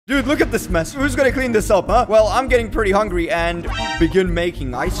Dude, look at this mess. Who's gonna clean this up, huh? Well, I'm getting pretty hungry and begin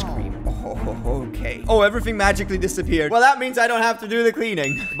making ice cream. Okay. Oh, everything magically disappeared. Well, that means I don't have to do the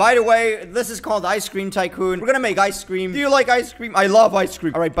cleaning. By the way, this is called Ice Cream Tycoon. We're gonna make ice cream. Do you like ice cream? I love ice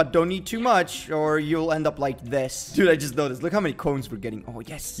cream. All right, but don't eat too much or you'll end up like this. Dude, I just noticed. Look how many cones we're getting. Oh,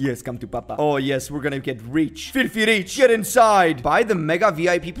 yes. Yes, come to Papa. Oh, yes, we're gonna get rich. 50 each. Get inside. Buy the Mega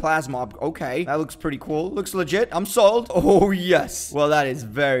VIP Plasma. Okay, that looks pretty cool. Looks legit. I'm sold. Oh, yes. Well, that is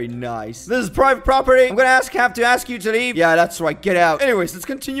very nice. This is private property. I'm gonna have to ask you to leave. Yeah, that's right. Get out. Anyways, let's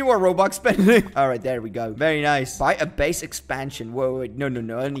continue our Robux spending. All right, there we go. Very nice. Buy a base expansion. Whoa, wait.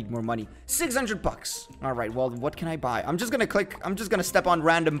 No. I need more money. 600 bucks. All right, well, what can I buy? I'm just gonna step on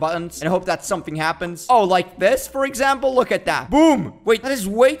random buttons and hope that something happens. Oh, like this, for example? Look at that. Boom. Wait, that is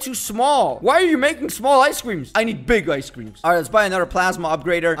way too small. Why are you making small ice creams? I need big ice creams. All right, let's buy another plasma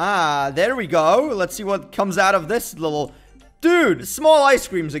upgrader. Ah, there we go. Let's see what comes out of this little... Dude, small ice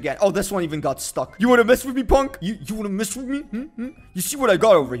creams again. Oh, this one even got stuck. You wanna mess with me, punk? You wanna mess with me? You see what I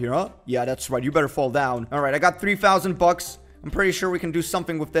got over here, huh? Yeah, that's right. You better fall down. All right, I got 3,000 bucks. I'm pretty sure we can do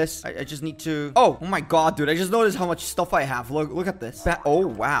something with this. I just need to... Oh my god, dude. I just noticed how much stuff I have. Look at this. Oh,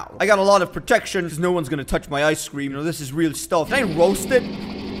 wow. I got a lot of protection because no one's gonna touch my ice cream. You know, this is real stuff. Can I roast it?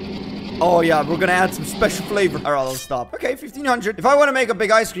 Oh, yeah, we're gonna add some special flavor. All right, I'll stop. Okay, 1,500. If I want to make a big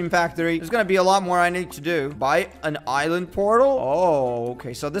ice cream factory, there's gonna be a lot more I need to do. Buy an island portal. Oh,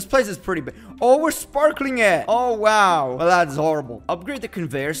 okay. So this place is pretty big. Oh, we're sparkling it. Oh, wow. Well, that's horrible. Upgrade the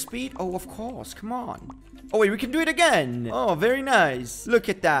conveyor speed. Oh, of course. Come on. Oh, wait, we can do it again. Oh, very nice. Look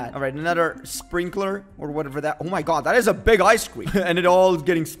at that. All right, another sprinkler or whatever that... Oh, my God, that is a big ice cream. And it all is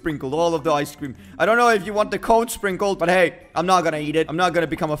getting sprinkled, all of the ice cream. I don't know if you want the cone sprinkled, but hey, I'm not gonna eat it. I'm not gonna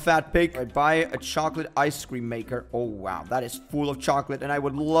become a fat pig. All right, buy a chocolate ice cream maker. Oh, wow, that is full of chocolate, and I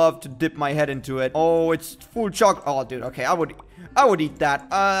would love to dip my head into it. Oh, it's full chocolate. Oh, dude, okay, I would eat that.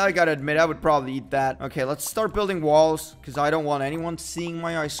 I gotta admit, I would probably eat that. Okay, let's start building walls, because I don't want anyone seeing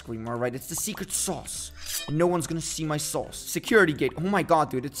my ice cream, all right? It's the secret sauce. And no one's gonna see my sauce. Security gate. Oh my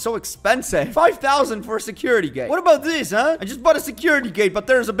god, dude. It's so expensive. 5,000 for a security gate. What about this, huh? I just bought a security gate, but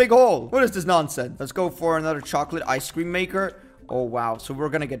there's a big hole. What is this nonsense? Let's go for another chocolate ice cream maker. Oh, wow. So we're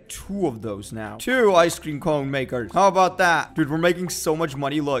gonna get 2 of those now. 2 ice cream cone makers. How about that? Dude, we're making so much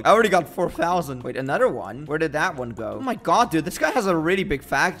money. Look, I already got 4,000. Wait, another one? Where did that one go? Oh my god, dude. This guy has a really big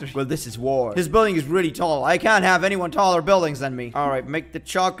factory. Well, this is war. His building is really tall. I can't have anyone taller buildings than me. All right, make the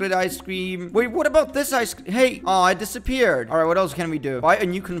chocolate ice cream. Wait, what about this ice cream? Hey, oh, it disappeared. All right, what else can we do? Buy a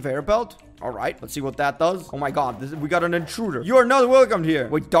new conveyor belt? All right, let's see what that does. Oh my god, we got an intruder. You are not welcome here.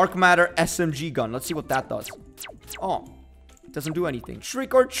 Wait, dark matter SMG gun. Let's see what that does. Oh. Doesn't do anything.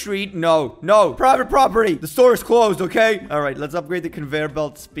 Trick or treat. No. Private property. The store is closed, okay? All right, let's upgrade the conveyor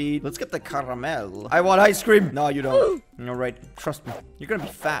belt speed. Let's get the caramel. I want ice cream. No, you don't. All right, trust me. You're gonna be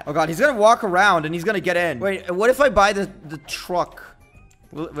fat. Oh god, he's gonna walk around and he's gonna get in. Wait, what if I buy the truck?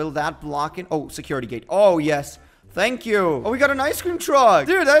 Will that block it? Oh, security gate. Oh, yes. Thank you. Oh, we got an ice cream truck.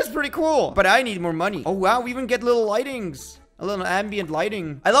 Dude, that is pretty cool. But I need more money. Oh, wow. We even get little lightings. A little ambient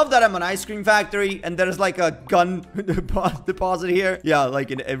lighting. I love that I'm an ice cream factory and there's like a gun deposit here. Yeah, like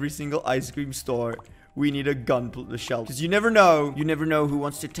in every single ice cream store. We need a gun shelf. Because you never know. You never know who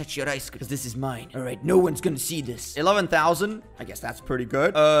wants to touch your ice cream. Because this is mine. All right, no one's gonna see this. 11,000. I guess that's pretty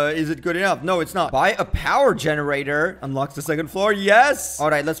good. Is it good enough? No, it's not. Buy a power generator. Unlocks the 2nd floor. Yes. All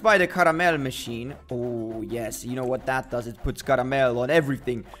right, let's buy the caramel machine. Oh, yes. You know what that does? It puts caramel on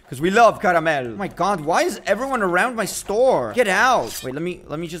everything. Because we love caramel. Oh my god, why is everyone around my store? Get out. Wait,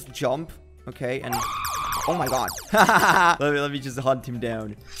 let me just jump. Okay, and... Oh my god. let me just hunt him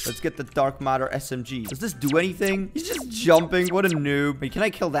down. Let's get the dark matter SMG. Does this do anything? He's just jumping. What a noob. Wait, can I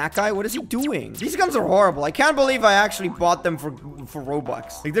kill that guy? What is he doing? These guns are horrible. I can't believe I actually bought them for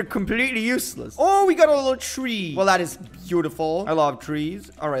Robux. Like, they're completely useless. Oh, we got a little tree. Well, that is beautiful. I love trees.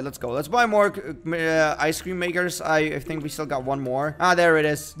 All right, let's go. Let's buy more ice cream makers. I think we still got one more. Ah, there it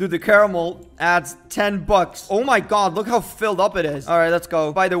is. Dude, the caramel adds 10 bucks. Oh my god, look how filled up it is. All right, let's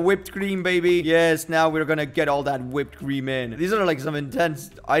go. Buy the whipped cream, baby. Yes, now we're gonna get all that whipped cream in. These are like some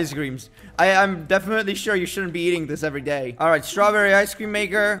intense ice creams. I'm definitely sure you shouldn't be eating this every day. All right, strawberry ice cream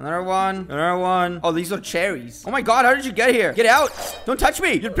maker. Another one. Another one. Oh, these are cherries. Oh my god, how did you get here? Get out. Don't touch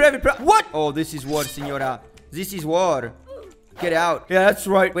me. You're private. What? Oh, this is war, senora. This is war. Get out. Yeah, that's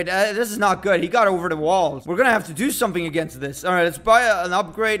right. Wait, this is not good. He got over the walls. We're gonna have to do something against this. All right, let's buy an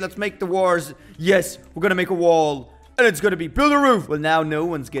upgrade. Let's make the walls. Yes, we're gonna make a wall. And it's gonna be build a roof. Well, now no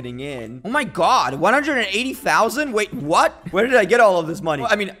one's getting in. Oh my god, 180,000? Wait, what? Where did I get all of this money?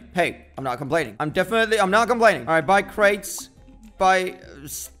 Well, I mean, hey, I'm not complaining. I'm not complaining. All right, buy crates. Buy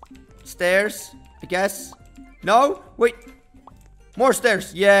stairs, I guess. No? Wait. More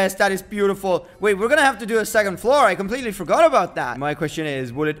stairs. Yes, that is beautiful. Wait, we're gonna have to do a second floor. I completely forgot about that. My question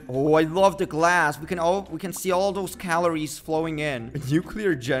is, would it... Oh, I love the glass. We can see all those calories flowing in. A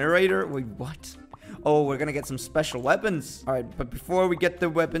nuclear generator? Wait, what? Oh, we're gonna get some special weapons. All right, but before we get the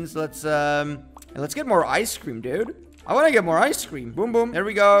weapons, let's get more ice cream, dude. I want to get more ice cream. Boom, boom. There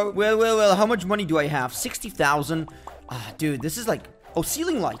we go. Well. How much money do I have? 60,000. Ah, dude, this is like... Oh,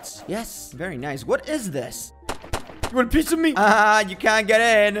 ceiling lights. Yes, very nice. What is this? You want a piece of me? Ah, you can't get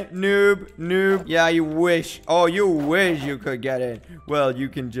in. Noob. Yeah, you wish. Oh, you wish you could get in. Well, you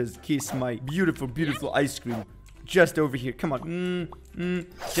can just kiss my beautiful ice cream. Just over here. Come on.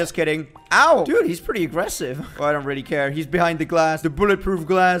 Just kidding. Ow. Dude, he's pretty aggressive. Oh, I don't really care. He's behind the glass. The bulletproof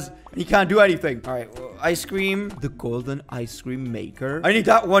glass. And he can't do anything. All right. Well, ice cream. The golden ice cream maker. I need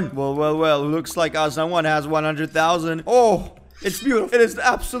that one. Well. Looks like someone has 100,000. Oh, it's beautiful. It is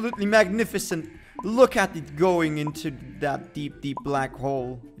absolutely magnificent. Look at it going into that deep black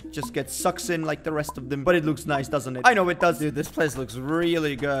hole. It just sucks in like the rest of them. But it looks nice, doesn't it? I know it does, dude. This place looks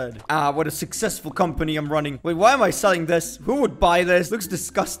really good. Ah, what a successful company I'm running. Wait, why am I selling this? Who would buy this? Looks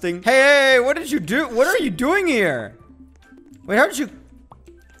disgusting. Hey, what did you do? What are you doing here? Wait, how'd you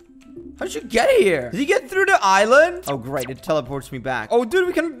get here? Did he get through the island? Oh, great. It teleports me back. Oh, dude,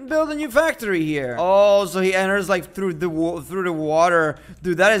 we can build a new factory here. Oh, so he enters like through the water.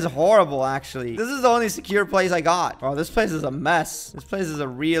 Dude, that is horrible, actually. This is the only secure place I got. Oh, this place is a mess. This place is a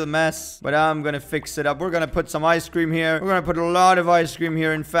real mess. But I'm gonna fix it up. We're gonna put some ice cream here. We're gonna put a lot of ice cream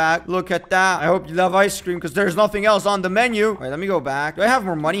here, in fact. Look at that. I hope you love ice cream because there's nothing else on the menu. Wait, let me go back. Do I have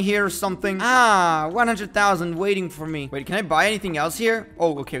more money here or something? Ah, 100,000 waiting for me. Wait, can I buy anything else here?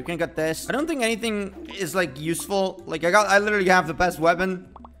 Oh, okay. We can get this. I don't think anything is like useful. Like I literally have the best weapon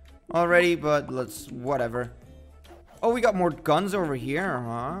already, but whatever. Oh, we got more guns over here,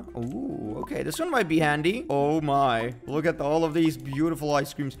 huh? Ooh, okay. This one might be handy. Oh my. Look at all of these beautiful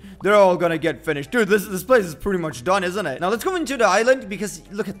ice creams. They're all gonna get finished. Dude, this place is pretty much done, isn't it? Now, let's go into the island because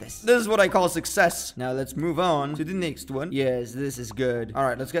look at this. This is what I call success. Now, let's move on to the next one. Yes, this is good. All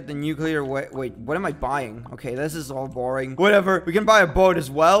right, let's get the nuclear... Wait, what am I buying? Okay, this is all boring. Whatever. We can buy a boat as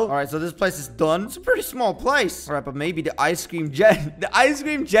well. All right, so this place is done. It's a pretty small place. All right, but maybe the ice cream jet... The ice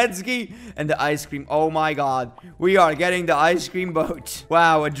cream jet ski and the ice cream... Oh my god. We are getting the ice cream boat.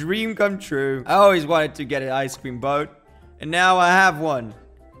 Wow, a dream come true. I always wanted to get an ice cream boat, and now I have one.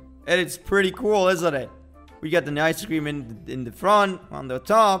 And it's pretty cool, isn't it? We got the ice cream in the front, on the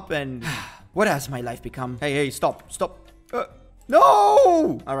top, and what has my life become? Hey, stop.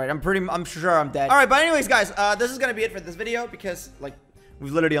 No! All right, I'm sure I'm dead. All right, but anyways, guys, this is gonna be it for this video because, like,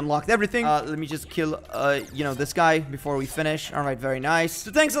 we've literally unlocked everything. Let me just kill, this guy before we finish. All right, very nice.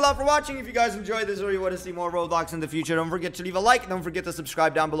 So thanks a lot for watching. If you guys enjoyed this or you want to see more Roblox in the future, don't forget to leave a like. Don't forget to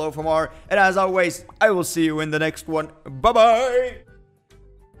subscribe down below for more. And as always, I will see you in the next one. Bye-bye.